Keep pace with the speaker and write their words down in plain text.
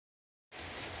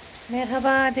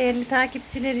Merhaba değerli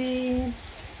takipçilerim.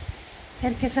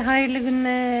 Herkese hayırlı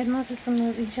günler.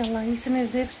 Nasılsınız? İnşallah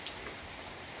iyisinizdir.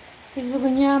 Biz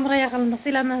bugün yağmura yakalandık.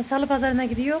 Dilan'dan Salı pazarına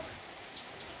gidiyor.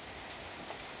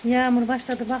 Yağmur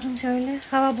başladı. Bakın şöyle.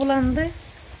 Hava bulandı.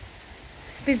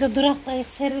 Biz de duraktayız.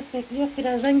 Servis bekliyor.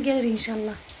 Birazdan gelir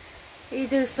inşallah.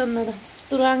 İyice ıslanmadı.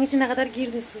 Durağın içine kadar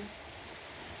girdi su.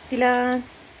 Dilan.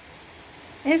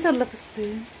 El salla fıstığı.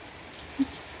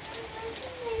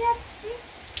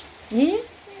 İyi.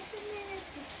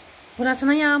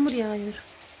 Burasına yağmur yağıyor.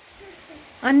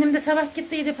 Annem de sabah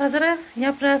gittiydi pazara.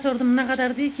 Yaprağı sordum ne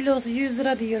kadar diye. Kilosu 100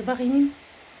 lira diyor. Bakayım.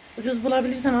 Ucuz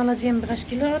bulabilirsem alacağım birkaç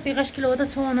kilo. Birkaç kilo da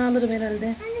soğan alırım herhalde.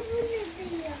 Anne bu ne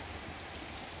diyor?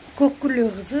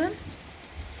 Kokuluyor kızım.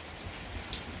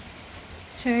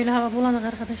 Şöyle hava bulanık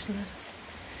arkadaşlar.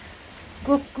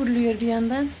 Kokuluyor bir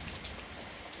yandan.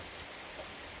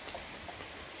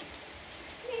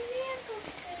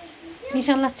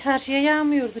 İnşallah çarşıya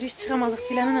yağmıyordur. Hiç çıkamazdık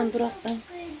Dilan'la duraktan.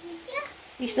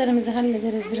 İşlerimizi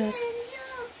hallederiz biraz.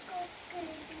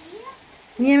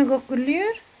 Niye mi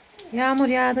kokuluyor? Yağmur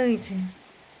yağdığı için.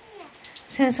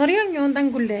 Sen soruyorsun ya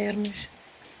ondan gülüyormuş.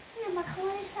 Bak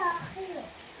orası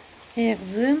akıyor.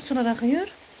 Kızım sular akıyor.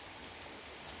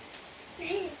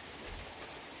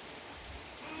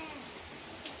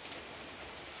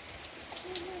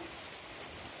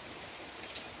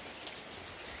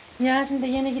 Yasin de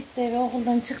yeni gitti ve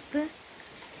okuldan çıktı.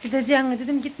 Gideceğim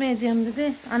dedim, gitmeyeceğim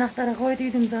dedi. Anahtara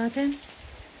koyduydum zaten.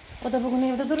 O da bugün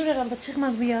evde durur herhalde,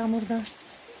 çıkmaz bu yağmurda.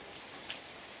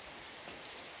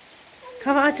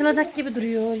 Hava açılacak gibi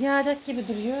duruyor, yağacak gibi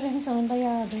duruyor. En sonunda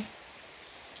yağdı.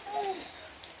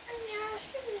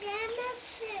 Yasin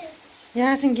gelmezsin.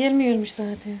 Yasin gelmiyormuş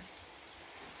zaten.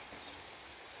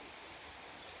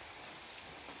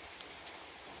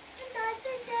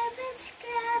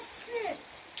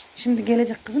 Şimdi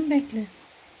gelecek kızım, bekle.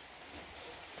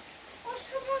 O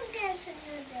zaman gelsin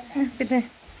öyle. Bir de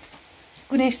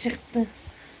güneş çıktı.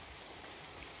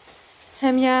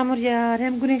 Hem yağmur yağar,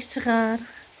 hem güneş çıkar.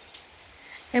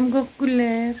 Hem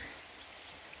gökgüller.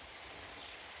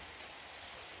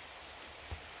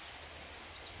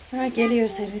 Ha, geliyor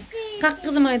servis. Kalk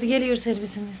kızım haydi, geliyor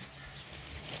servisimiz.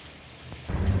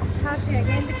 Çarşıya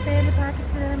geldik değerli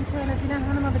takipçilerim. Şöyle Dilan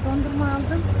Hanım'a bir dondurma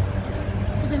aldım.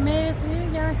 Bir de meyve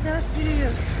suyu, yavaş yavaş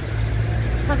yürüyoruz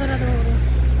pazara doğru.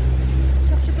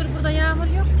 Çok şükür burada yağmur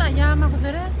yok da yağmak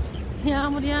üzere.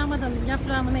 Yağmur yağmadan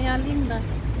yaprağımı ayarlayayım da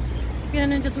bir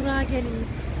an önce durağa geleyim.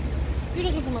 Yürü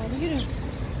kızım hadi yürü.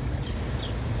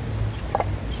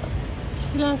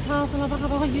 Dilan sağa sola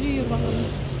baka baka yürüyor bakalım.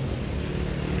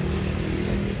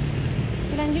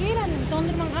 Dilan yürüyor annem.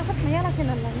 Dondurmanı akıtma, yala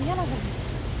kenarlarını, yala kızım.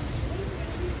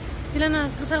 Dilan'a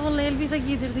kısa kollu elbise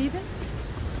giydirdiydim.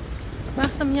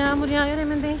 Baktım yağmur yağıyor,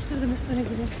 hemen değiştirdim üstüne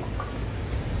girip.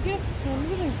 Yürü kızım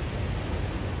yürü.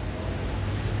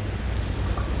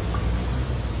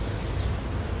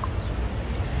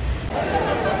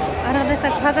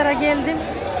 Arkadaşlar pazara geldim.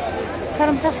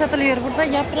 Sarımsak satılıyor burada.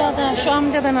 Yaprağı da şu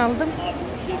amcadan aldım.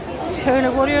 Şöyle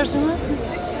görüyorsunuz.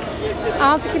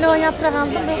 6 kilo yaprak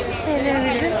aldım. 500 TL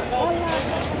verdim.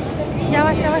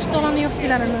 Yavaş yavaş dolanıyor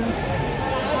Dilan'ın.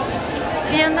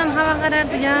 Bir yandan hava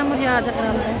karardı. Yağmur yağacak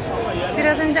herhalde.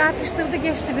 Biraz önce atıştırdı,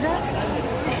 geçti biraz.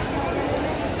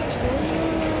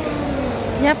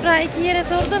 Yaprağı 2 yere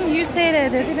sordum. 100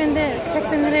 TL dedi. Ben de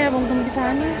 80 liraya buldum bir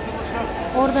tane.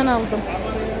 Oradan aldım.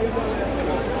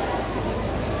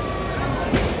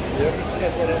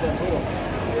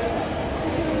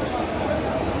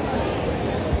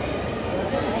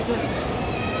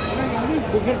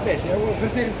 Bu 45 ya, bu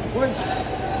 48 koy.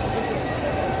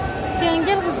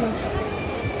 Gel kızım.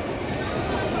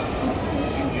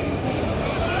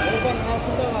 Oradan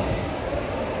altında var.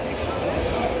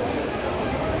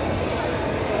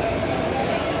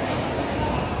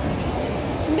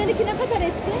 Şimdi benimki ne kadar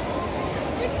etti?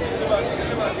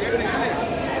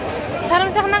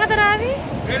 Sarımsak ne kadar abi?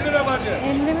 50 lira bacı.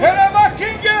 50 mi? Hele bak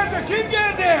kim geldi, kim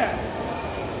geldi?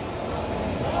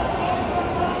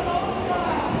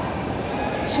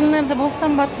 Şunları da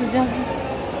bostan patlıcan.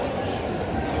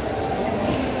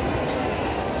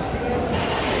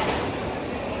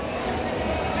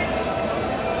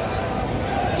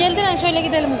 Gel Dilan şöyle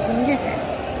gidelim kızım gel.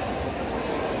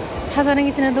 Pazarın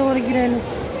içine doğru girelim.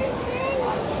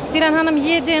 Dilan Hanım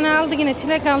yiyeceğini aldı, yine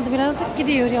çilek aldı, birazcık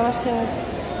gidiyor yavaş yavaş.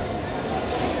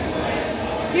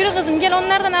 Yürü kızım gel,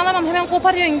 onlardan alamam, hemen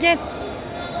koparıyorsun gel.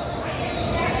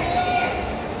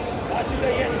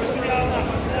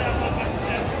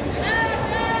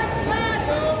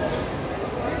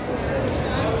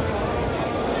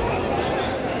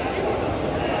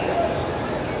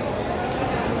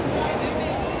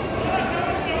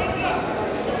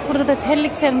 Burada da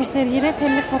tellik sermişler yere.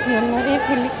 Tellik satıyorlar. Ev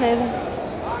tellikleri.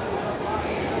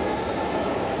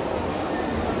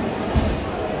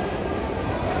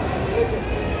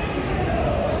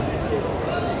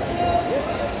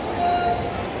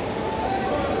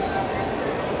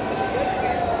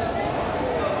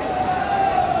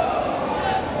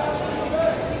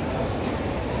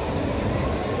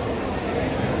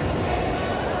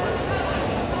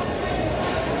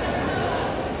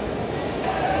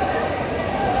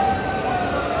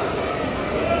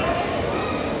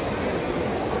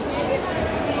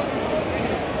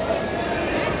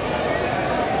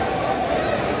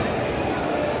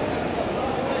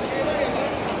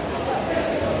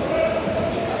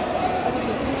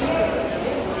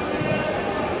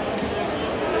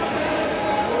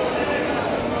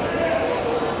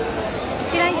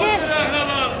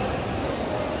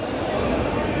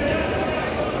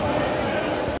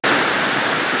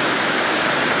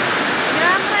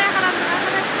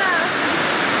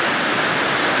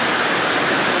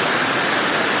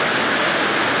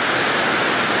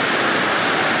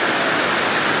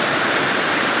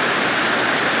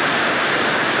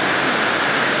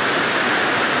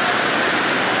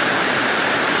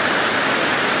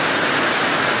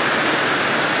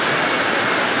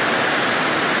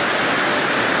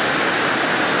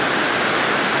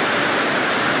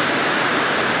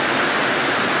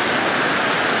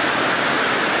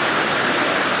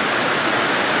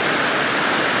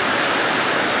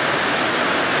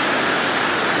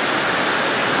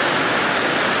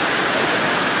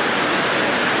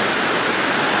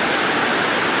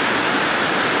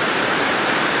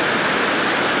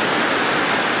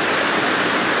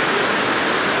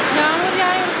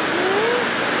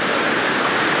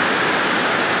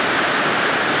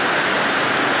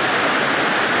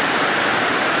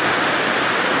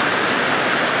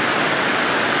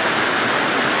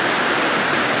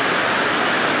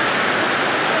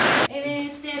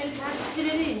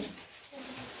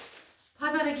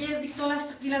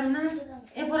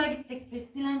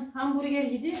 Hamburger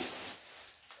yedi.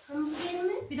 Hamburger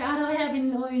mi? Bir de arabaya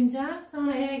bindi oyuncağa.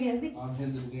 Sonra eve geldik.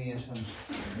 Hanımefendi bugün yaşamış.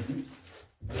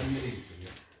 Ben nereye gittim?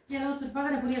 Gel otur.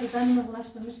 Bak hele buraya da damla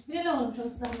bulaştırmış. Bir öyle olmuş o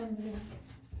ıslanmanın bile.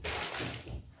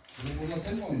 Bugün burada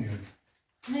sen mi oynuyorsun?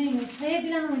 Neymiş? Heye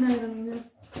dilen oynayalım yine.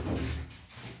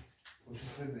 O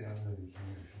şifre de yanına ediyorsun.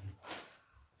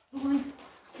 Bugün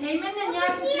Eymen'le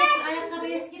Yasi sürekli ayakkabı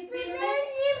eskittiğimde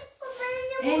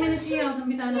Eymen'e şey aldım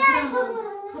bir tane.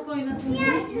 Top oynasın diye.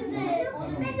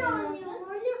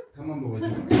 Tamam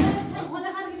babacığım. Sen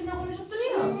koca karı gibi ne konuşup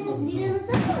duruyor?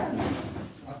 Dilanıda mı?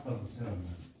 Atmadım sen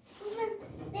onu.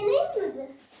 Deneyim mi?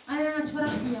 Ayağına çorap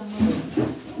giyiyorum.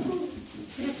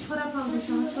 Bir de çorap aldım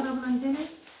sana. Çorabla dene.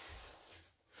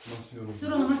 Nasıl yoruldun?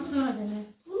 Dur onu nasıl sonra dene.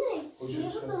 Bu ne?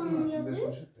 Poşet çıkarttın mı mı? yazıyor?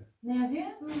 Poşette. Ne yazıyor?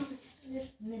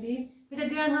 Ne bileyim. Bir de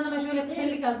Dilan Hanım'a şöyle bir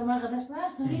terlik aldım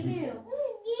arkadaşlar. Geliyor.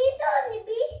 Giy de onu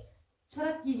bir.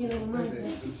 Çorap giy gel oğlum. Nerede?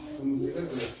 Şu kırmızıyla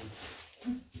bıraktım.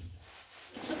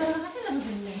 Şu tarafa kaçın da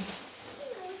kızım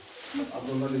benim.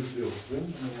 Ablalar izliyor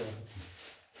kızım.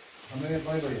 Kameraya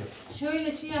bay bay yap.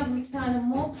 Şöyle şey aldım iki tane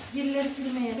mop. Gerileri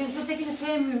silmeye. Ben ötekini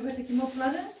sevmiyorum öteki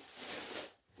mopları.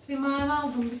 Bir mavi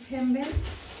aldım bir pembe. Ne?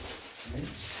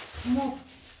 Mop.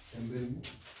 Pembe mi?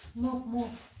 Mop.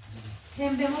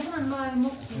 Pembe mopla mavi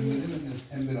mop. Pembe değil mi?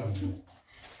 Pembe rengli.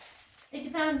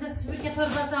 İki tane de süpürge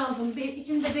torbası aldım.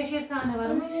 İçinde 5'er tane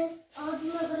varmış.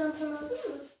 Abime grantan aldın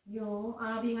mı? Yo,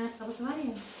 abinin ayakkabısı var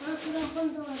ya.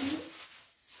 Grantan da var mı?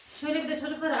 Şöyle bir de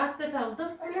çocuklara atlet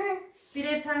aldım. Ana.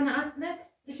 Birer tane atlet,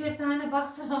 3'er tane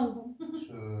boxer aldım.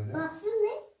 Şöyle. Basın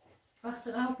ne?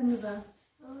 Boxer altınıza.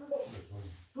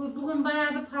 Bugün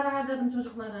bayağı bir para harcadım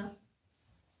çocuklara.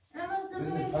 Aman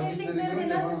kızım Sen de paketleri terlikleri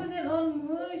görünce nasıl bana- güzel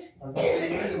olmuş.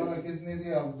 Paketleri bana kesin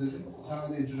hediye aldı dedim. Sana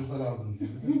değil çocuklara aldım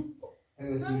dedim.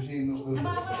 Evet bir şeyin yok.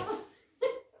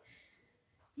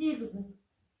 İyi kızım.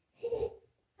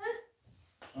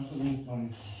 Nasıl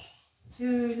unutmamışsın?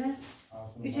 Şöyle.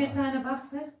 Altını 3'er bana tane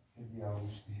boxer. hediye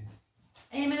almış diye.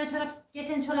 Eymen'e çorap,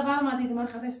 geçen çorap almadıydım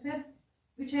arkadaşlar.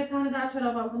 3'er tane daha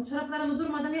çorap aldım. Çoraplarımı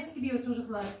durmadan eskiliyor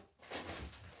çocuklar.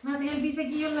 Nasıl elbise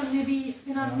giyiyorlar ne bir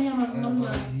ben anlayamadım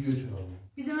onları. Yiyor çorabı.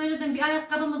 Bizim önceden bir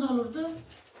ayakkabımız olurdu.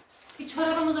 Bir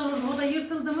çorabımız olurdu. O da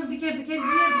yırtıldı mı diker diker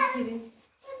giyerdik geri.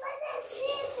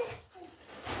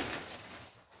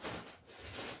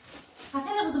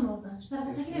 Kaçana kızım orada? Şu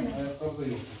tarafa çekilir mi? Ayakkabı da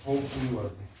yoktu. Soğuk suyu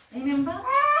vardı. Eymen bak.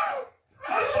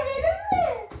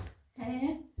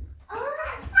 He.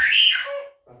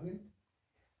 Bakayım.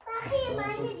 Bakayım Çok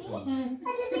anne bir. güzelmiş.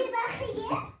 Hadi bir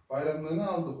bakayım. Bayramlığını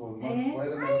aldık oğlum. Ee?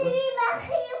 Bayramlarda Hadi bir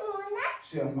bakayım ona.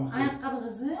 şey almak yok. Ayakkabı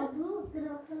kızı. Bu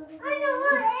grantan. Anne o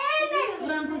evet.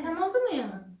 Krampon tam oldu mu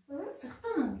ya?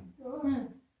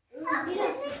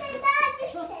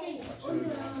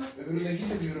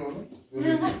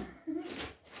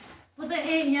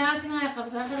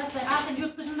 ayakkabısı arkadaşlar. Artık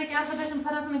yurt dışındaki arkadaşım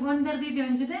parasını gönderdiydi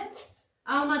önceden.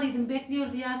 Almadıydım,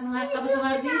 bekliyordu Yasin'in ayakkabısı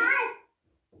var diye.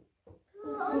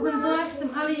 Bugün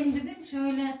dolaştım, alayım dedim.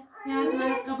 Şöyle Yasin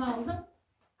ayakkabı aldım.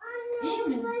 İyi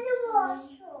mi?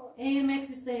 Air Max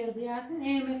istiyordu Yasin.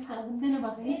 Air Max aldım. Dene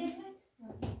bakayım.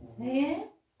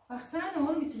 Baksana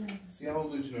oğlum içine. Siyah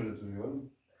olduğu için öyle duruyor.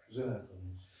 Güzel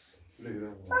ayakkabıymış. Güle güle.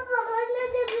 Baba bana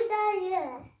da bir daha ye.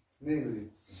 Ne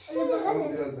vereyim kızım?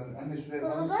 Tamam birazdan. Anne şuraya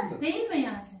kalmışsın da. Değil mi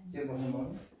Yasin? Gel bakalım bana.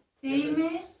 Değil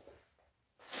mi?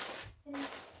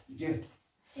 Gel.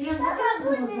 İlan kaçar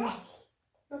mısın orada?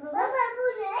 Baba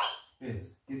bu ne?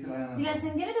 Bez. Getir ayağına. Dilan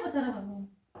sen gene de bu tarafa mı?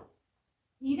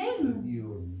 İyi değil mi? İyi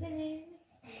oldu.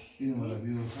 Bir numara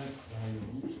bir olsaydı daha iyi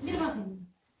olmuş. Bir bakayım.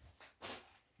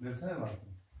 Versene bakayım.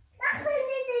 Bak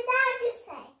ne de daha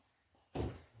güzel.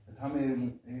 Tam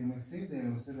eğilmek değil de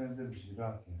eğilmekse benzer bir şey.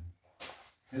 Rahat yani.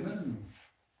 Sevmedin mi?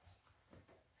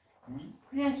 Hı?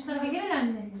 Dilan şu tarafa gel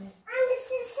annemle.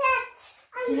 Hangisi set?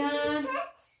 Dilan. Hangisi set?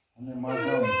 Anne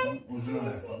marka almışsın. Orijinal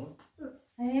ayakkabı.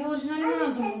 Orijinali mi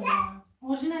aldın ya?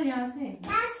 Orijinal Yasin.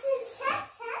 Yasin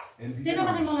set. Dene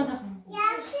bakayım olacak mı?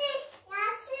 Yasin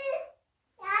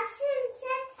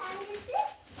set hangisi?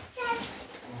 Set.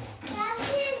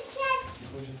 Yasin set.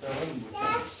 Poşetler var mı?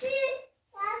 Yasin.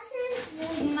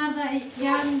 Bunlar da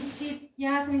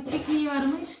Yasin'in pikniği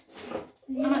varmış.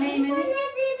 Ama Bu eğmeni. ne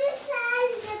dedi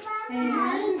sadece baba.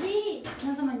 Yarın değil.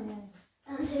 Ne zaman yani?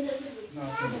 Şunu al.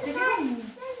 Tekrar mı?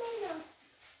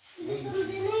 Bir de şunu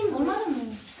deneyim mi? Olmadı mı?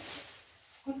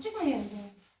 Küçük mü geldi?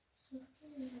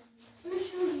 Bunu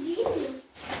şunu değil mi?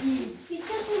 İyi.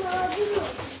 İstersen alabilir miyim?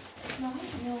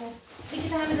 Yok. 2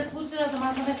 tane de turşu aldım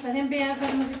arkadaşlar. Hem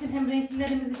beyazlarımız için hem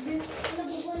renklilerimiz için.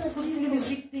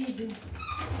 Turşumuz bittiydi.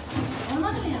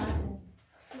 Olmadı mı Yasin?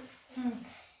 Hı.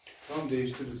 Tamam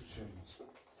değiştiririz bir şey olmaz.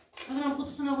 O zaman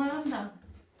kutusuna koyalım da.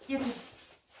 Getir.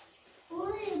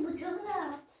 Oy bu çok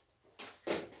rahat.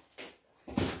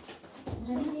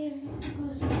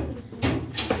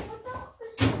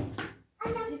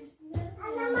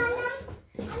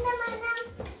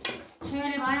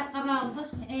 Şöyle bir ayakkabı aldık.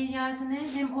 Yasin'e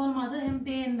hem olmadı hem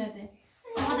beğenmedi.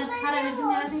 O kadar para verdim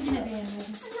Yasin yine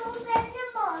beğenmedi.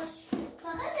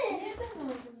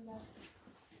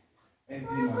 En iyi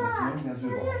markasının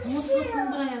yazıyor bakalım. Mutlu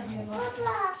kundura yazıyor.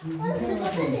 Sen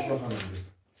nasıl olmuş bakalım diyor.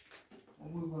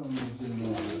 Aman bana ne güzel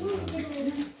oluyor.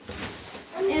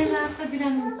 En rahat da bir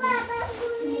an önce. Tamam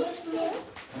iyi.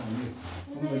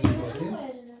 Bunu da git bakayım.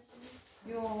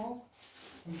 Yok.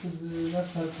 Bu kızı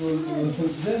nasıl tatlı oldu?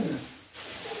 Güzel mi?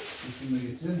 Şunu da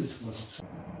getirelim de çıkmasın.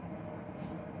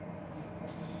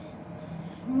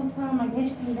 Mutfağıma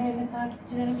geçtim değerli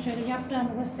takipçilerim. Şöyle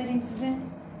yaprağımı göstereyim size.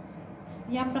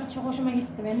 Yaprak çok hoşuma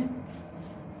gitti benim.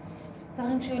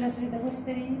 Bakın şöyle size de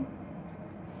göstereyim.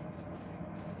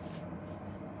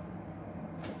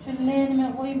 Şöyle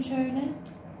leğenime koyayım şöyle.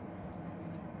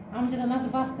 Amca da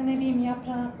nasıl bastı ne bileyim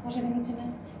yaprağı poşetin içine.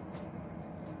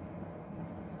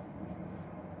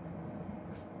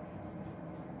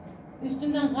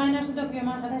 Üstünden kaynar su döküyorum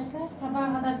arkadaşlar.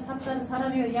 Sabaha kadar sapları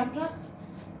sararıyor yaprak.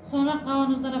 Sonra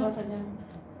kavanozlara basacağım.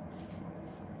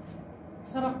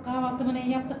 Sabah kahvaltımı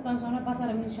yaptıktan sonra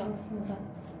basarım inşallah burada.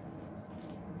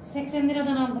 80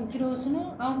 liradan aldım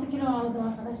kilosunu. 6 kilo aldım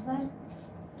arkadaşlar.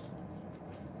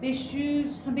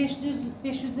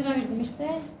 500 lira verdim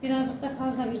işte. Birazcık da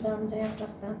fazla verdi amca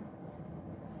yapraktan.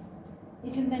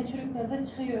 İçinden çürükler de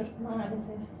çıkıyor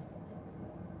maalesef.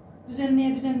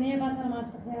 Düzenleye basarım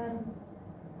artık yarın.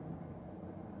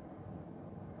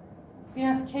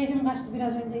 Biraz keyfim kaçtı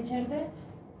biraz önce içeride.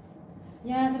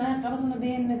 Yasin ayakkabısını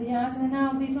beğenmedi. Yasin'e ne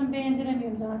aldıysam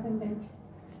beğendiremiyorum zaten ben.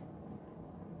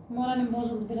 Moralim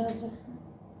bozuldu birazcık.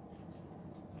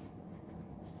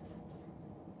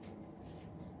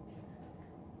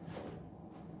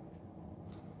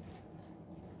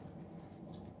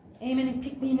 Eymen'in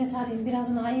pikniğine sarayım.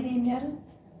 Birazını ayırayım yarın.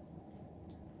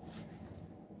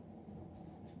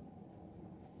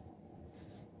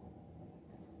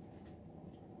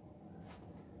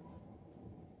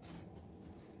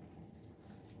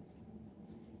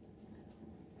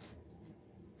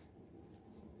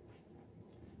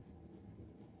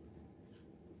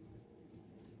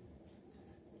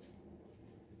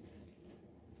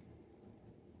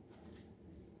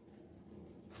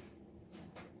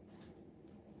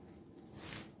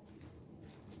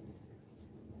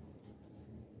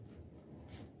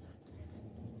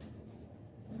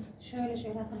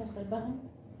 Şöyle arkadaşlar bakın.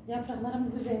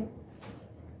 Yapraklarım güzel.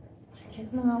 Şu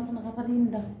ketinin altını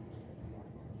kapatayım da.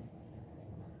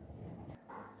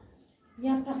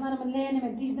 Yapraklarımı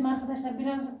leğenime dizdim arkadaşlar.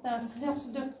 Birazcık daha sıcak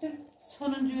su döktüm.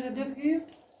 Sonuncuyu da döküyorum.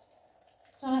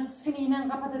 Sonra siniyle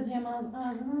kapatacağım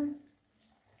ağzını.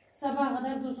 Sabaha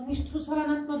kadar dursun. Hiç tuz falan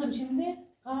atmadım şimdi.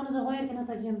 Kavanoza koyarken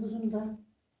atacağım tuzunu da.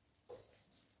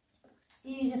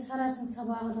 İyice sararsın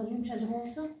sabaha kadar yumuşacık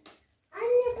olsun.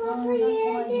 Anne baba Kavanoza kolay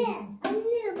yedi. yesin.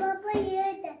 Anne baba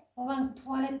yedi. Baban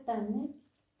tuvalette anne.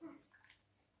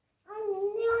 Anne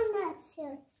ne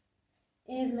oynasın?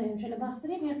 Ezmeyeyim. Şöyle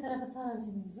bastırayım her tarafa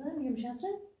sararsın kızım.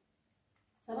 Yumuşasın.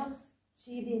 Sabah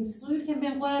şey diyeyim. Siz uyurken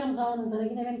ben koyarım kavanozlara.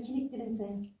 Yine beni kiniktirin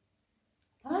sen.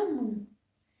 Tamam mı?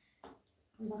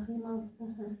 Bakayım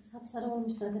altıda. Sapsarı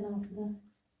olmuş zaten altıda.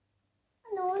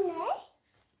 Anne o ne?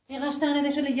 Birkaç tane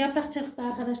de şöyle yaprak çıktı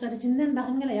arkadaşlar içinden.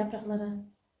 Bakın hele yapraklara.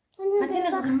 Anne, Kaç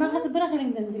ele kızım? Makası bırak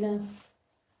elinden Dilan.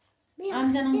 bir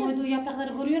Amcanın bakayım. koyduğu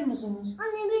yaprakları görüyor musunuz?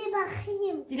 Anne bir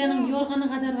bakayım. Dilan'ın yorganı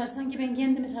kadar var. Sanki ben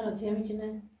kendimi saracağım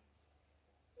içine.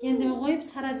 Kendimi koyup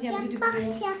saracağım Yaprak düdüklüye.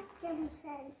 yaptım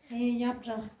sen.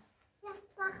 Yaprak.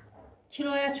 Yaprak.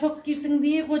 Kiloya çok girsin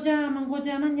diye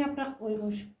kocaman yaprak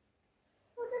koymuş.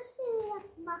 Bu da senin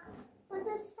yaprak. Bu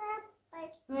da sen.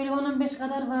 Böyle 10-15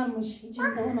 kadar varmış. İçinde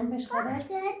 10-15 kadar. Bak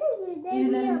gördün mü?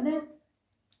 Birilerinde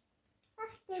Bak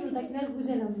gördün mü? şuradakiler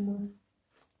güzel ama.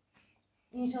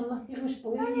 İnşallah bir kış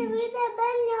boyu Anne bir gelir. de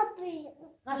ben yapayım.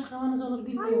 Kaç kavanoz olur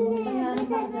bilmiyorum. Burada Anne yarın bir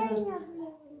de bakacağız ben artık.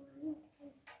 yapayım.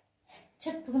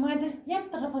 Çek kızım hadi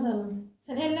yap da kapatalım.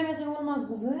 Sen ellemesen olmaz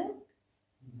kızım.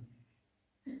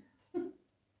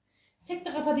 Çek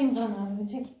de kapatayım kıran ağzını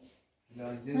çek.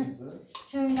 Ya gelirse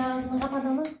Şöyle ağzını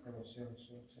kapatalım. yavaş yavaş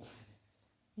yavaş.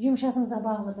 Yumuşasın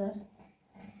sabaha kadar.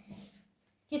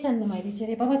 Geç annem haydi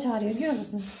içeriye. Baba çağırıyor görüyor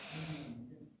musun?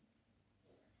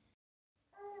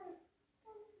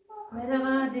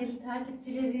 Merhaba değerli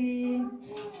takipçilerim.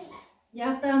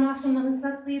 Yaprağımı akşamdan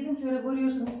ıslattıydım. Şöyle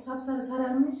görüyorsunuz sapsarı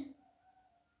sararmış.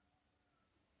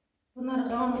 Bunları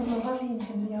kavanozuma basayım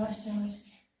şimdi yavaş yavaş.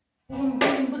 Bugün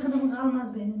benim bıkıdım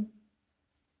kalmaz benim.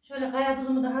 Şöyle kaya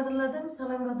tuzumu da hazırladım.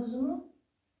 Salamura tuzumu.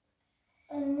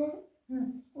 Anne Hı.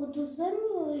 o tuzlar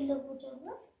niye öyle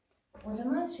kocaman? O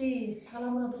zaman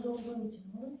salamura tuzu olduğu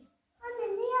için olur.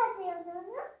 Anne niye atıyorsun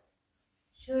onu?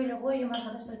 Şöyle koyayım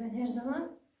arkadaşlar ben her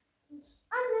zaman.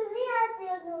 Anne niye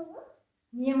atıyorsun onu?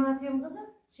 Niye mi atıyorum kızım?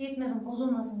 Şey etmesin,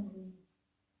 bozulmasın diye.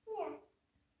 Niye?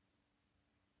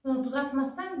 Bunu tuz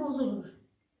atmazsan bozulur.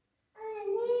 Anne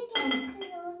niye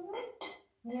kestin onu?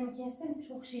 Niye mi kestim?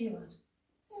 Çok şey var.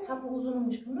 Sapı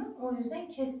uzunmuş bunun. O yüzden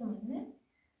kestim anne.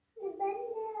 Anne ben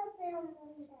ne yapıyorum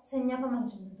onu? Sen yapamam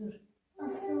şimdi dur.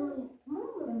 Nasıl? Tamam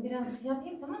mı? Ben birazcık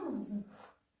yapayım tamam mı kızım?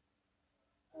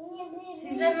 Niye bir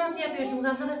Sizler nasıl yapıyorsunuz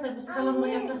arkadaşlar bu salamura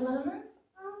yapraklarını?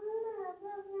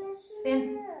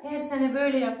 Ben her sene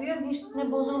böyle yapıyorum. Hiç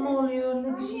ne bozulma oluyor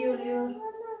ne bir şey oluyor. Bana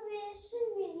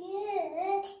versin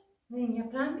niye? Neyin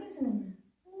yaprağın birisini mi?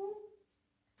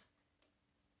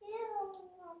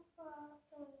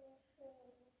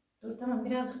 Dur tamam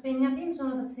birazcık ben yapayım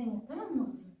sonra da sen yap tamam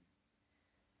mı kızım?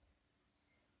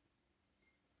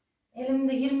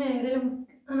 Elimde girmiyor elim.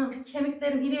 Anam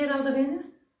kemiklerim iri herhalde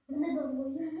benim. Ne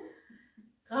dolayı mı?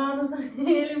 Kavanozdan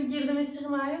elim girdi mi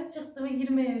çıkmıyor, çıktı mı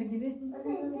girmiyor gibi.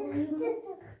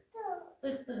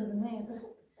 Dıktı kızım, neye dıktı?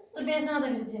 Dur ben sana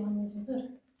da vereceğim anneciğim, dur.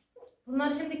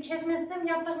 Bunları şimdi kesmezsem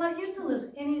yapraklar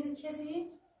yırtılır. En iyisi keseyim.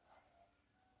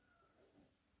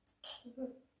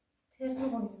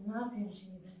 Tersine koyuyorum, ne yapayım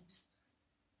şimdi?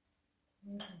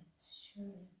 Neyse,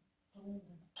 şöyle koyayım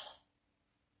da.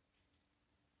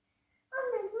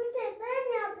 Anne bu da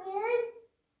ben yapayım.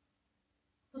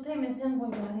 Tut hemen sen koy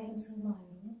bana, elim sığmıyor.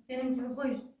 Benim gibi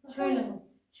koy, şöyle koy.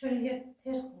 Şöyle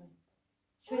ters koy.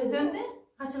 Şöyle dön de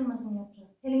açılmasın yaprak.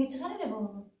 Elini çıkar hele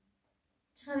babamı.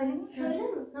 Çıkar elini. Şöyle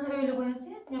mi? Ha, öyle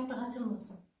koyacağım, yaprak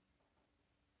açılmasın.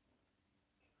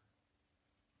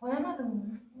 Koyamadın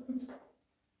mı?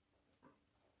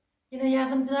 Yine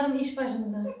yardımcılarım iş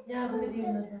başında. Yardım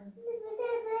ediyorlar bana. Bu da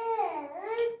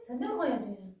ben. Sen de mi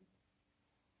koyacaksın?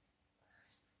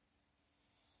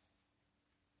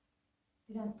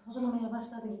 Dilan tozulamaya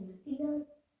başladı yine. Dilan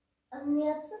anne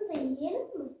yapsın da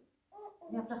yiyelim mi?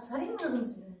 Yaprak sarayım mı kızım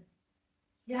size?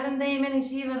 Yarın da yemenin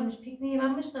şeyi varmış, pikniği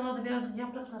varmış da orada birazcık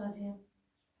yaprak saracağım.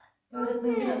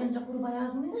 Öğretmen biraz önce gruba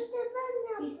yazmış. Bu da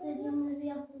ben yapayım. İstediğimizi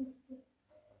yapın.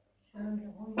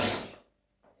 Şöyle koy.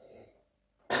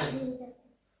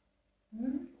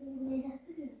 Hı?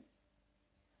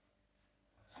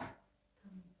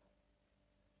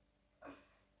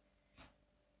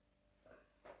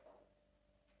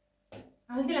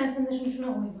 Al Dilan sen de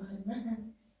şuna koy bari.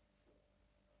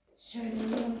 Şöyle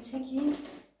yolu çekeyim.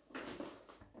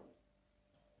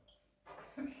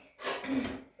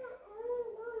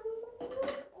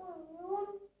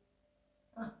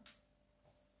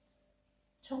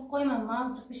 Çok koymam,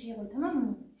 azıcık bir şey koy tamam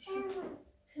mı?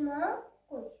 Şuna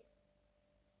koy.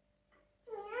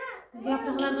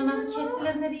 Yapraklarını nasıl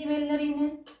kestiler ne diyeyim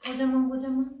elleriyle. Kocaman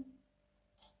kocaman.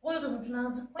 Koy kızım şunu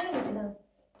azıcık koy dediler.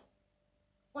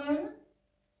 Koy onu.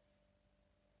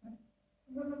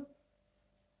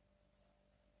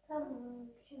 Tamam.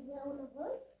 Şimdi onu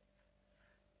koy.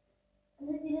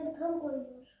 Anne dilim tam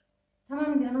koyuyor.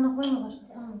 Tamam Dilan ona koyma başka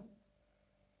tamam.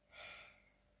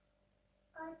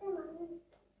 Koydum anne.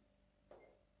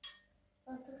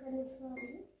 Artık hani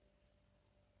sorayım.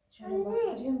 Şöyle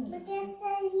bastırıyor muyum? Bu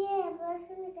keseye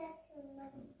başını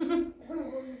kesiyorum.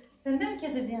 Sen de mi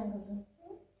keseceksin kızım?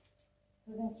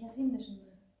 Dur ben keseyim de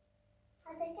şunları.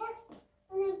 Hadi kes.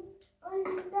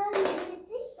 Ondan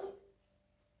yedik.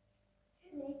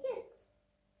 Şuraya kes.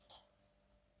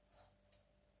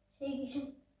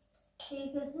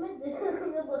 Şey kesmedi.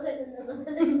 Bakalım ne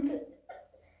kadar işte.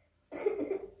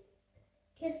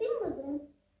 Keseyim mi ben?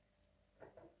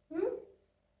 Hı?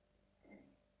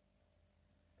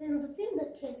 Ben tutayım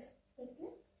da kes. Bekle.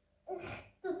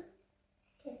 Tut.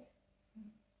 Kes.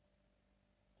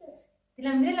 Kes.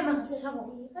 Dilan bir ele makas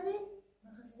çabuk. Hadi ver.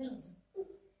 Makas ver kızım.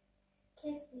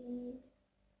 Kestim.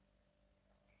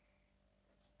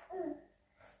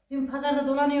 Dün pazarda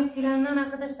dolanıyor Dilan'dan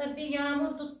arkadaşlar. Bir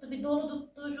yağmur tuttu, bir dolu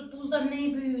tuttu. Şu tuzdan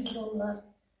neyi büyüdü dolular.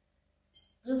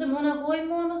 Kızım ona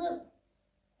koyma onu kız.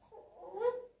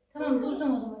 Tamam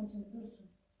dursun o zaman içinde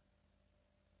dursun.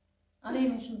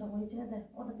 Alayım şunu da koy içine de.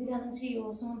 O da Dilan'ın şeyi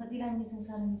olsun. O da Dilan yesin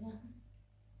sarınca.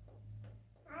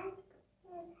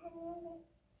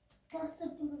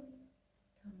 Bastırdım.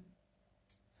 Tamam.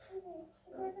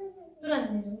 Dur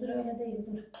anneciğim dur öyle değil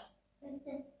dur.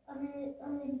 Bekle. Anne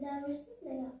bir daha versin de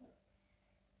ya.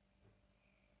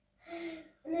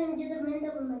 Önce de ben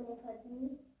de bundan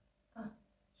yapardım. Ah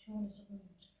şöyle koyuyor.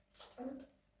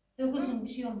 Dökülsün bir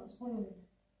şey olmaz koy öyle.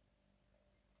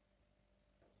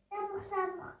 Tabuk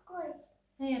koy.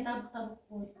 He tabuk tabuk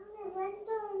koy. Anne ben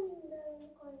de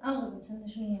ondan koy. Al kızım sen de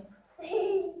şunu yap.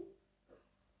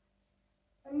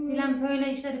 Dilan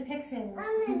böyle işleri pek seviyor.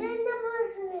 Anne ben de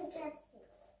burasını keseyim.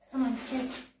 Tamam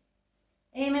kes.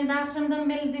 Eymen de akşamdan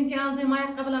beri dünkü aldığım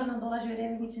ayakkabılarla dolaşıyor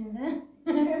evin içinde.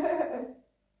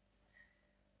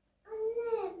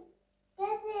 Anne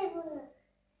getir bunu.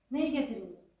 Neyi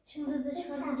getireyim? Şimdi de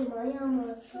çıkartacağım ayağımı.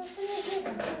 Burasını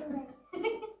keseyim ben.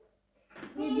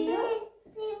 Ne diyor?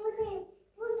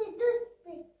 Bunu tut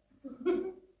bir.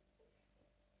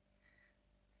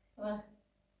 Bak.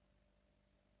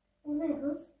 Bu ne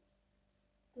kız?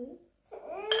 Dur.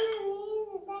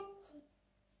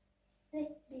 Ben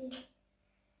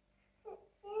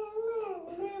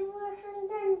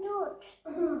burasından tut.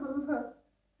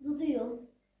 Tutuyorum.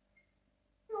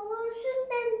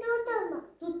 Burasından tut ama.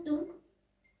 Tuttum.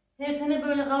 Her sene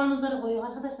böyle kavanozları koyuyor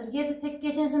arkadaşlar. Gerçi tek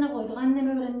geçen sene koyduk.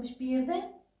 Annem öğrenmiş bir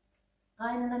yerde.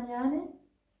 Kaynanam yani.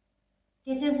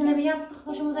 Geçen sene bir yaptık.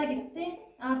 Hoşumuza gitti.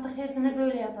 Artık her sene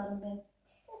böyle yaparım ben.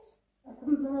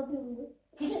 Ne yapıyorsun?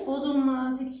 Hiç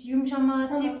bozulmaz, hiç yumuşamaz.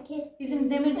 Tamam, kes.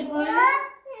 Bizim demirci böyle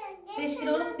 5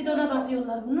 kiloluk bidona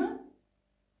basıyorlar bunu.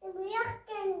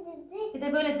 Bir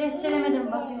de böyle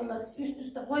destelemeden basıyorlar. Üst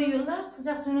üste koyuyorlar.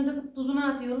 Sıcak suyunu döküp tuzunu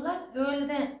atıyorlar. Öyle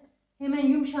de hemen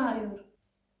yumuşağıyor.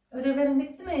 Ödevlerin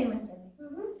bitti mi Eymen senin?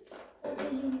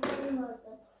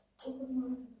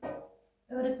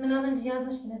 Öğretmen az önce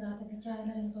yazmış yine zaten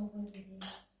hikayelerinizi okuyun diye.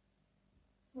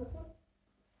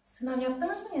 Sınav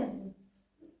yaptınız mı yazın?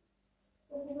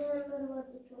 Okumayanlar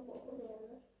vardı, çok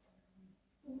okumayanlar.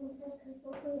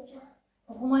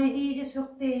 Okumayı iyice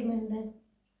söktü Eymen'den.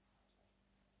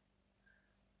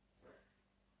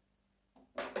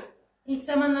 İlk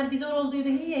zamanlar bir zor olduydu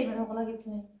iyi Eymen okula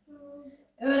gitmeyi.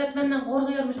 Öğretmenden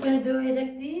korkuyormuş beni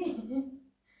dövecek diye.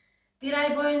 Bir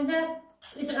ay boyunca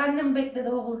gıcık annem bekledi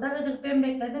okulda, gıcık ben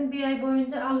bekledim. Bir ay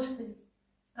boyunca alıştı.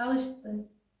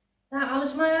 Daha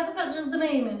alışmayadı da kızdım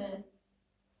Eymen'e.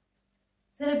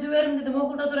 Seni döverim dedim,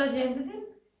 okulda duracağım dedim.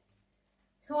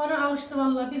 Sonra alıştı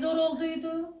vallahi. Bir zor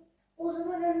olduydu. O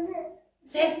zaman anne.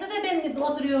 Derste de ben de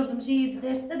oturuyordum,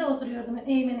 derste de oturuyordum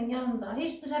Eymen'in yanında.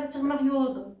 Hiç dışarı çıkmak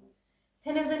yoktu.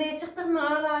 Televizyona çıktık mı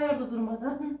ağlıyordu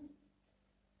durmadan.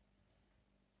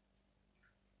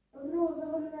 Anne o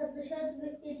zamanlar dışarıda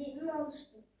beklediğimin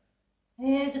alıştım.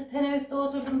 Azıcık teneffüste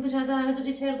oturdum dışarıda, azıcık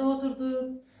içeride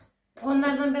oturdum.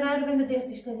 Onlardan beraber ben de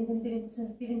ders işlediydim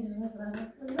birinci sınıflarda.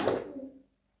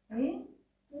 İyi.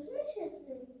 Nasıl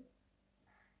işledin?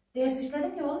 Ders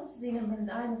işledim ya oğlum sizinle ben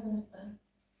de aynı sınıfta.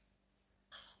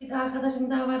 Bir de arkadaşım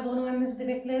daha vardı, onun annesi de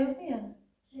bekliyordu ya.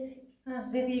 Refik.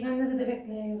 Refik'in annesi de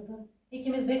bekliyordu.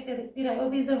 İkimiz bekledik bir ay,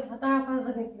 o bizden daha fazla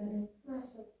bekledi.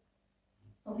 Nasıl?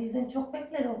 O bizden çok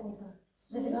bekledi okulda.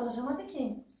 Refik alışamadı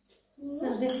ki. Niye?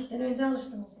 Sen Refik'ten önce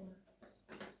alıştın okula.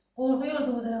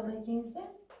 Korkuyordunuz herhalde ikiniz de.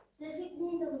 Refik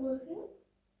neyden korkuyor?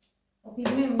 O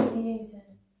bilmiyorum niyeyse.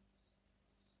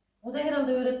 O da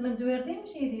herhalde öğretmen döver değil mi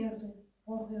şey diyordu.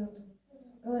 Korkuyordu.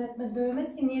 Öğretmen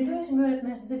dövmez ki. Niye dövsün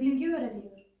öğretmen? Size bilgi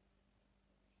öğretiyor.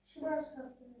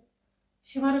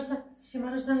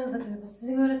 Şımarırsanız da dövmez.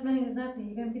 Sizin öğretmeniniz nasıl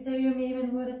iyi? Ben bir seviyorum ya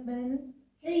benim öğretmenini.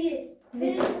 İyi.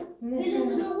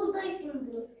 Birisini okuldayken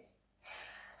diyor.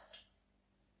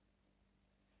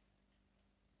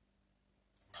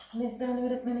 Neslihan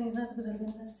öğretmeniniz nasıl güzel,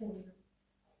 ben nasıl seviyorum.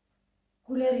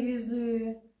 Güler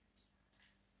yüzlü.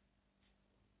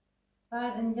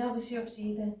 Bazen yazışıyor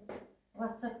şeyde.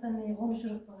 WhatsApp'tan ne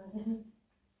konuşuruz bazen.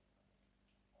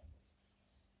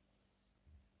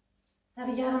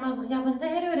 Tabii yaramazlık yapınca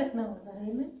her öğretmen kızar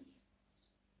değil mi?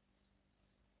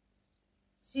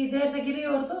 Derse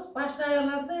giriyorduk,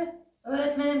 başlarlardı.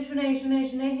 Öğretmenim şu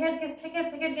ne. Herkes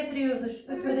teker teker getiriyordu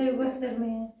şu ödevi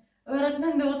göstermeye.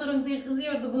 Öğretmen de oturun diye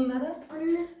kızıyordu bunlara.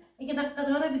 Anne. 2 dakika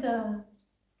sonra bir daha.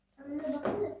 Anne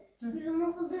bakın. Bizim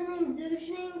okulda neyim?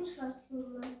 Dövüşüne mi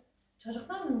çıkartıyorlar?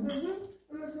 Çocuklar mı?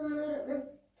 Ondan sonra öğretmen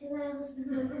tek ayak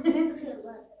üstünde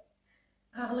tutuyorlar.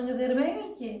 Aklınız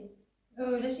ermiyor ki.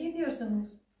 Öyle şey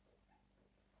diyorsunuz.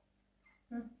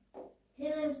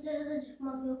 Teneffüslere de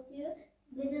çıkmak yok diyor.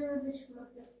 Bedene de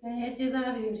çıkmak yok. Yani ceza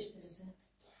veriyor işte size.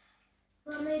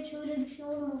 Bana hiç öyle bir şey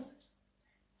olmadı.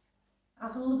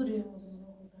 Akıllı duruyor o zaman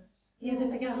okulda. Evde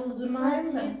pek akıllı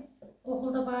durmayın da.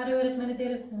 Okulda bari öğretmeni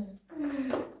delirtmeyin.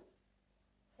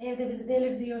 Evde bizi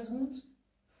delir diyorsunuz.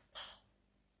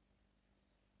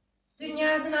 Dün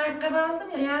Yasin ayakkabı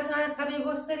aldım ya. Yasin ayakkabıyı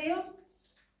gösteriyor.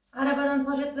 Arabadan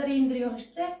poşetleri indiriyor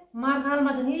işte. Marka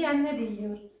almadın iyi anne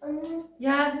diyor.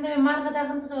 Yasin'de bir marka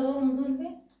takıntısı var oğlum dur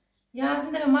bir.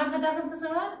 Yasin'de bir marka takıntısı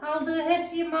var. Aldığı her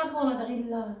şey marka olacak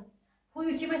illa.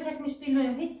 Huyu kime çekmiş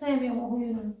bilmiyorum. Hiç sevmiyorum o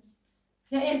huyunu.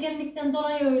 Ya ergenlikten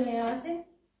dolayı öyle Yasin.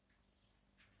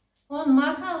 Onun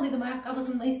marka aldıydım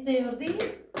ayakkabısını da istiyor değil.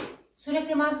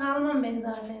 Sürekli marka almam ben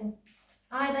zaten.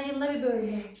 Ayda yılda bir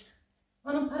böyle.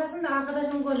 Onun parasını da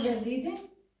arkadaşım gönderdiydi.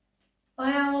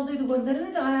 Bayağı olduydu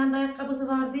gönderini de ayağında ayakkabısı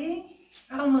var diye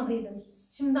almadıydım.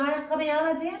 Şimdi ayakkabıyı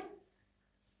alacağım.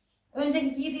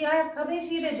 Önceki giydiği ayakkabıyı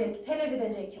şey edecek, telef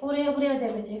edecek. Oraya buraya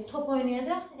demeyecek, top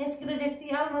oynayacak. Eskidecek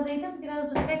diye almadıydım.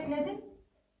 Birazcık bekledim.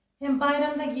 Hem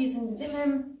bayramda giysin dedim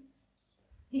hem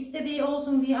istediği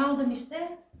olsun diye aldım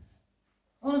işte.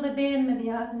 Onu da beğenmedi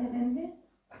Yasin Efendi.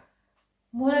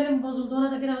 Moralim bozuldu,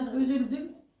 ona da birazcık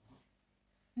üzüldüm.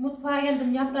 Mutfağa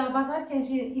geldim, yaprağı basarken,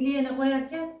 iliyene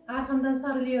koyarken arkamdan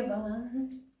sarılıyor bana.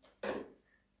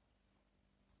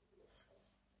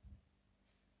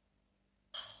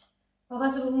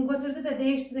 Babası bugün götürdü de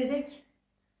değiştirecek.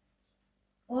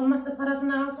 Olmazsa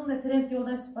parasını alsın da trend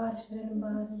yoldan sipariş verelim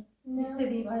bari.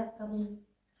 İstediği ayakkabıyı.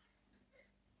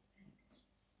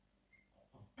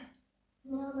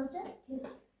 Ne olacak ki?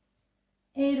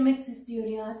 Air Max istiyor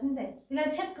Yasin de. Dilan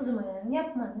çek kızıma yani.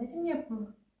 Yapma anneciğim yapma.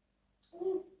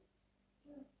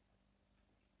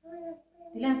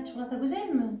 Dilan çikolata güzel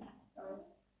mi?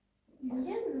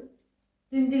 Güzel mi?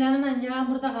 Dün Dilan'la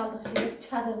yağmurda kaldık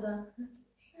çadırda.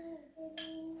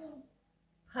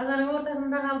 Kazanın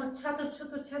ortasında kaldık.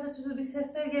 Çatır çutur bir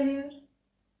sesler geliyor.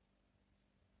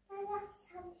 Ben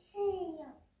akşam şey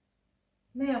yap.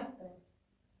 Ne yaptın?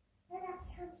 Ben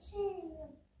akşam şey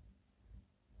yap.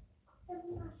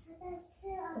 Ben masadan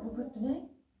şey Bu aldım. kötü ne?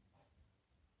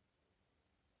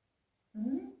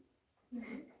 Hı?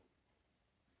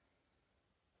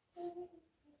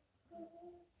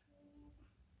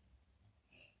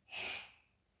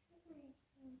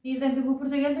 Birden bir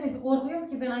kupurda geldi mi bir korkuyorum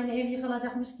ki ben aynı ev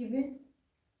yıkılacakmış gibi.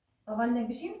 Babaannem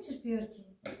bir şey mi çırpıyor ki?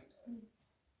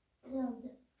 Ne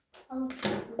oldu? Al.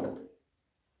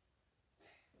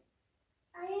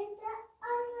 Ayında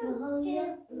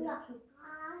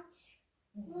ağaç.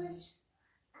 Kuş.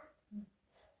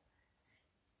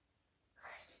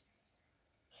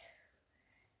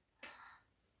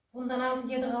 Bundan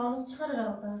 6-7 kavanoz çıkar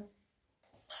herhalde.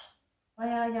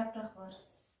 Bayağı yaprak var.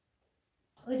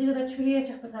 Icığı da çürüye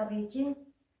çıktı tabii ki.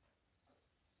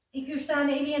 2-3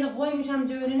 tane iliyeni koymuş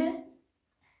amca önüne.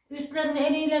 Üstlerini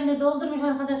en iyilerini doldurmuş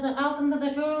arkadaşlar. Altında da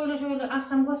şöyle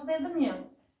akşam gösterdim ya.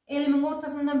 Elimin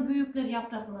ortasından büyükler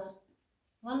yapraklar.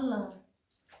 Vallahi.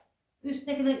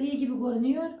 Üsttekiler iyi gibi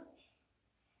görünüyor.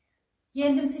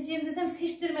 Kendim seçeyim desem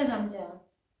seçtirmez amca.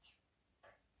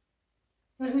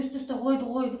 Böyle üst üste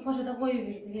koydu poşete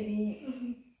koyuverdi gibi.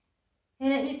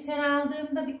 Hele ilk sene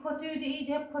aldığımda bir kötüydü,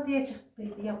 iyice hep kötüye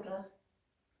çıktıydı yaprak.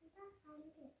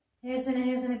 Her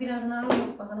sene birazını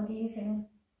alıyoruz bakalım iyi sene.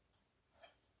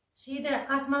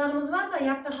 Asmalarımız var da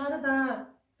yaprakları da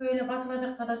böyle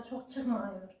basılacak kadar çok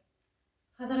çıkmıyor.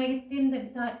 Pazara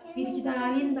gittiğimde bir iki daha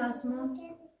alayım da asma.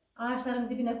 Ağaçların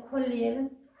dibine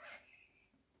kolleyelim.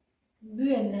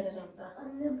 Büyüyenler herhalde.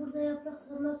 Anne burada yaprak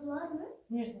sarması var mı?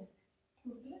 Nerede?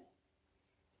 Burada.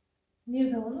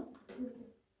 Nerede oğlum?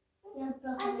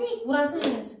 Yaprak. Burası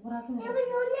neresi? Burası neresi?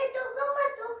 Anne dokama.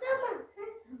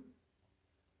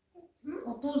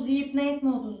 O tuz yiyip ne etme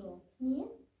o tuzu? Niye?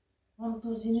 Oğlum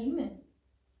tuz yenir mi?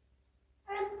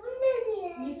 Bu ne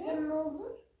diye? Yesen ne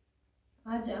olur?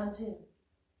 Acı.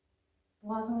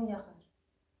 Boğazını yakar.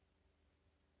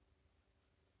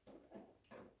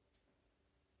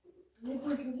 Ne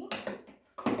tuzu bu?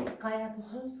 Kaya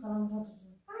tuzu, salamura tuzu.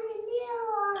 Anne niye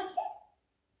o acı?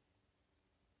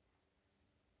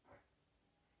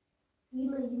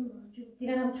 Yeme acı.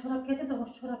 Dilan'a bu çorap getir de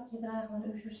hoş çorap giydir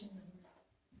ayakları üşür şimdi.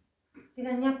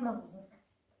 Dilan yapma kızım.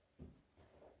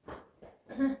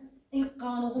 Heh, ilk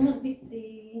kavanozumuz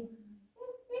bitti.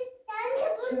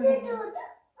 Anne bu ne doğdu?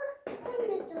 Bu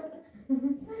ne doğdu?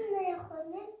 Sen de yok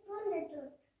anne. Bu ne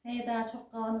doğdu? Hey daha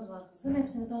çok kavanoz var kızım.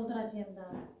 Hepsini dolduracağım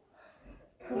daha.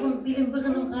 Bugün bilim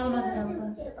bıkınım kalmaz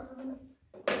herhalde.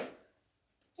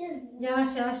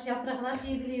 Yavaş yavaş yapraklar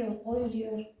biliyor,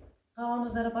 koyuluyor.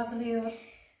 Kavanozlara basılıyor.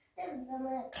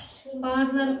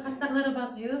 Bazıları patlaklara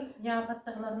basıyor. Yağ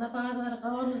patlaklarına, bazıları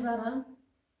kavanozlara.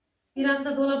 Biraz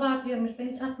da dolaba atıyormuş. Ben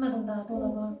hiç atmadım daha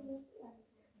dolaba.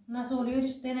 Nasıl oluyor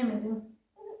hiç denemedim.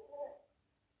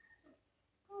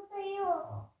 Burada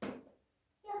yok.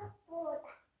 Yok burada.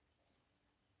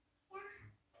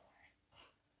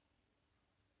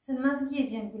 Sen nasıl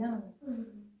giyeceksin Dilan Hanım?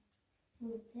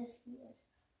 Ters giyer.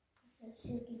 Ters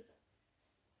giyer.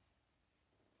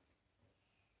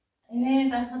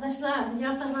 Evet arkadaşlar,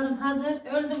 yapraklarım hazır.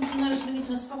 Öldüm şunları şunun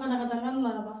içine sokana kadar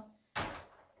vallahi bak.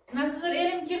 Nasıl zor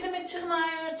elim girdi mi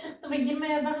çıkmıyor, çıktı ve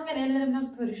girmeye bakın ellerim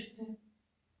nasıl pörüştü.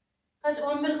 Kaç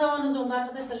 11 kavanoz oldu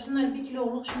arkadaşlar. Şunlar 1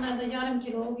 kiloluk, şunlar da yarım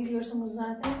kilo biliyorsunuz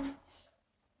zaten.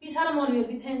 Bir sarım oluyor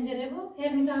bir tencere bu.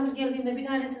 Her misafir geldiğinde bir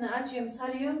tanesini açıyorum,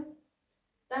 sarıyorum.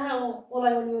 Daha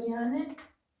kolay oluyor yani.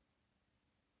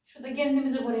 Şu da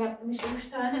kendimize göre yaptım işte 3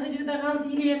 tane. Icığı da kaldı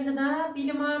ileğimde daha.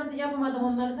 Bilim ağrıdı yapamadım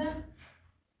onları da.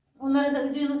 Onlara da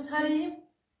ıcığını sarayım.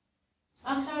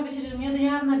 Akşama pişiririm ya da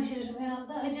yarına pişiririm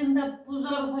herhalde. Icığını da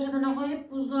buzdolabı poşetine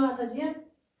koyup buzluğa atacağım.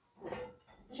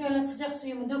 Şöyle sıcak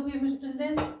suyumu döküyüm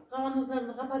üstünden.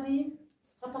 Kavanozlarını kapatayım.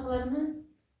 Kapaklarını.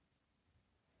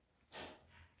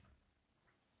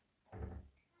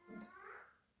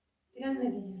 Dilan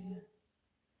ne diyor ya?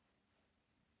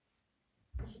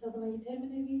 Bu su da buna yeter mi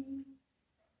ne bileyim.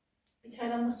 Bir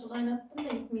çaydanlık su kaynattım da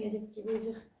gitmeyecek gibi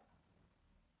ıcık.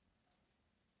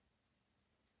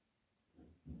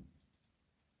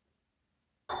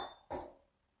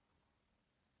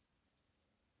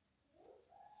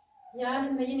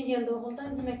 Yasin de yeni geldi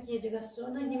okuldan yemek yiyecek az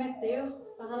sonra. Yemek de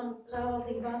yok. Bakalım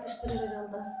kahvaltı gibi atıştırır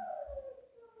herhalde.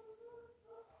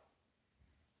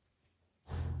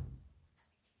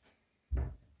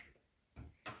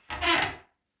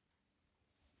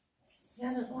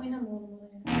 Yazın oynama oğlum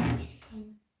oraya.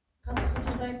 Kapı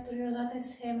kıcırdayıp duruyor zaten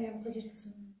sevmiyorum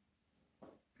gıcırtısını.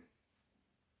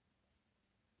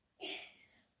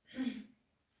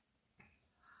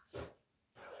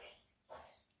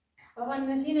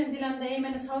 Babaannesiyle Dilan da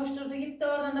Eymen'i savuşturdu gitti.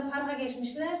 Oradan da parka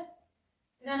geçmişler.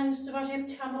 Dilan'ın üstü başı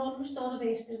hep çamur olmuş da onu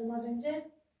değiştirdim az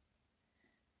önce.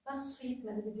 Bak su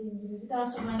gitmedi dediğim gibi. Bir daha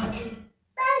su kaynadı.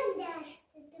 Ben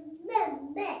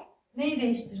değiştirdim. Ben. Neyi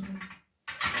değiştirdin?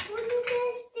 Bunu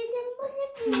değiştirdim.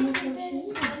 Bunu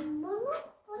değiştirdim.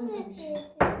 Bunu değiştirdim.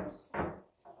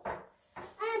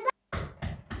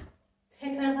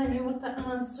 Tekrardan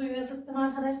yumurta suyu ısıttım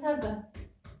arkadaşlar da.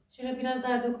 Şöyle biraz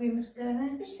daha dökeyim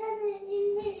üstlerine. Bir sene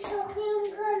elini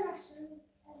sokuyorum kaynasın.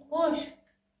 Koş.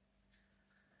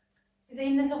 Bize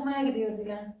iğne sokmaya gidiyor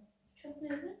Dilan. Çöp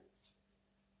nerede?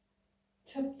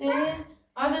 Çöpte.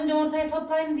 Az önce ortaya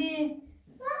toplayayım diye.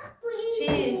 Bak bu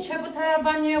iğne. Çöpü ta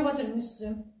banyoya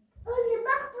götürmüşsün. Anne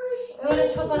bak bu işte.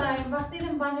 Öyle çöp arayayım. Bak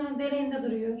dedim banyonun deliğinde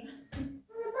duruyor.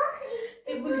 Anne bak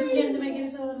işte Bir bu güldüm iğne. kendime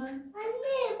geri sonra.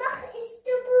 Anne bak işte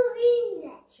bu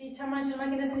iğne. Çamaşır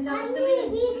makinesini çalıştırayım.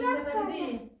 Anne, bir Bir dakika. seferi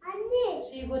değil. Anne.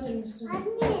 Şeyi götürmüşsün.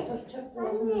 Anne. Çöp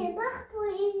kovasını. Anne bak bu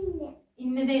iğne.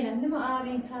 İnne değilim değil mi?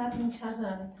 Abinin saatinin şarj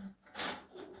aleti.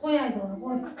 Koy haydi onu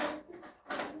koy.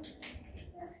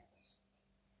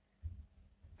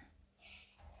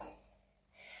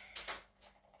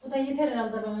 Bu da yeter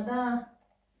herhalde bana da.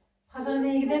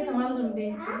 Hastaneye gidersem alırım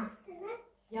belki.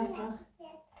 Yaprak.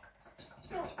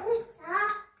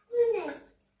 Bu ne?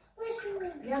 Bu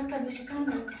şimdi. Yak da pişirsen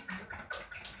de yapsın.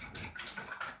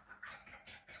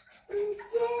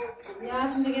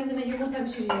 Yasin de kendine yumurta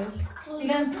pişiriyor.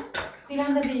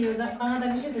 Dilan da yiyor. Bana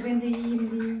da pişirdi ben de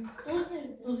yiyeyim diye. Tuz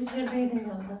verin. Tuz içerideydi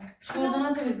herhalde. Şuradan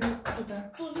atıver büyük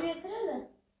kutuda. Tuzu getirelim.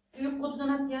 Büyük kutudan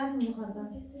at Yasin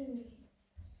yukarıdan.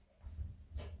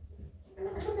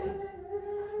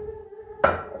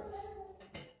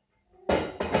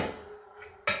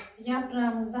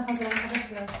 Yaprağımız da hazır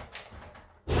arkadaşlar.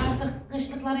 Artık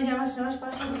kışlıkları yavaş yavaş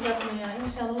başladık yapmaya.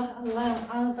 İnşallah Allah'ın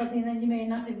ağız tadıyla yemeği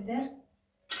nasip eder.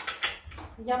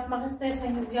 Yapmak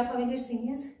isterseniz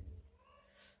yapabilirsiniz.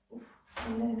 Uf,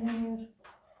 ellerim yanıyor.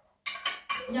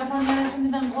 Yapanlara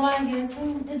şimdiden kolay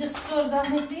gelsin. Gıcık zor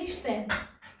zahmetli işte.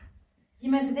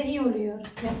 Yemesi de iyi oluyor.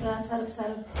 Yaprağı sarıp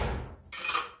sarıp.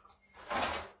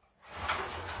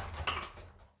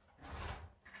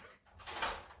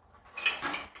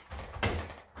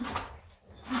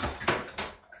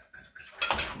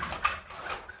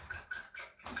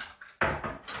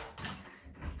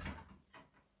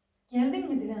 Geldin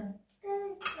mi Dilan?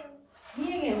 Geldim.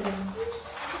 Niye geldin?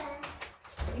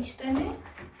 İşte mi?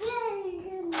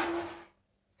 Geldim.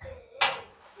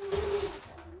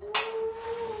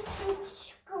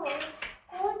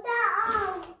 O da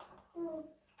al.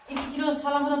 2 kilo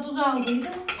salamura tuz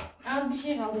aldıydım. Az bir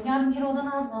şey kaldı. Yarım kilodan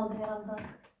az kaldı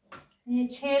herhalde.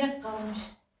 Çeyrek kalmış.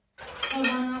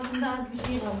 Torbanın altında az bir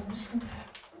şey kalmış.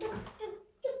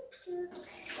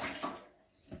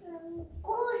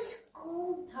 Koş.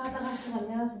 Tahta kaşık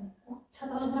al lazım. O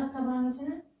çatalı bırak tabağın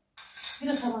içine. Bir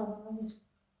de tabağı bana bir.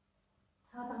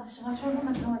 Tahta kaşık al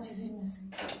şuradan da tava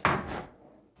çizilmesin.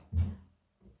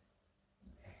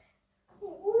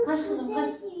 Kaç kızım kaç.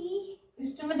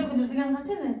 Üstüme dökülür Dilan kaç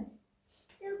hele.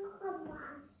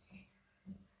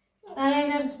 Daha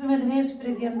evleri süpürmedim, ev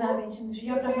süpüreceğim daha ben şimdi. Şu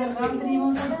yaprakları kaldırayım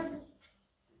ortadan.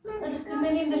 Azıcık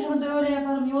dinleneyim de şunu da öyle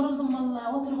yaparım. Yoruldum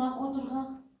vallahi. Otur kalk, otur kalk.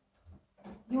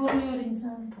 Yoruluyor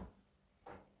insan.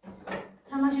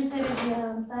 Çamaşır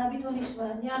sereceğim. Daha bir ton iş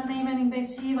var. Yarın Eymen'in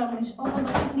 5 şeyi varmış.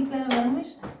 Okulda piknikleri varmış.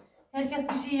 Herkes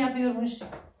bir şey yapıyormuş.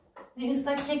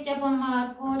 Islak kek yapan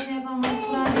var, poğaça yapan var,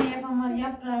 kurabiye yapan var,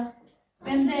 yaprak.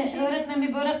 Ben de öğretmen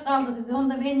bir börek kaldı dedi. Onu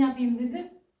da ben yapayım dedim.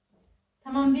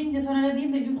 Tamam deyince sonra ne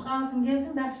diyeyim de yufka alsın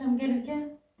gelsin de akşam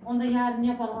gelirken onu da yarın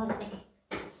yapalım artık.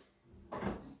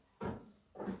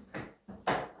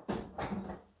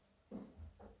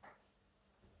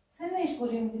 Sen ne iş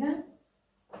görüyorsun Dilan?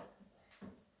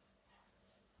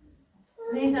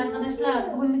 Neyse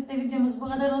arkadaşlar, bugünlük de videomuz bu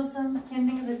kadar olsun.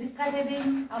 Kendinize dikkat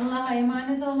edin. Allah'a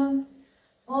emanet olun.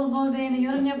 Bol bol beğeni,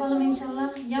 yorum yapalım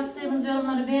inşallah. Yaptığımız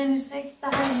yorumları beğenirsek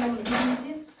daha iyi olur bizim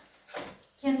için.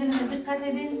 Kendinize dikkat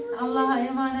edin. Allah'a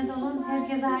emanet olun.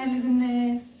 Herkese hayırlı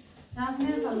günler.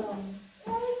 Yasin'e sallayalım.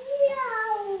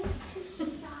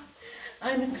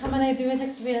 Aynen kamerayı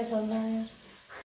dövecek gibi sallanıyor.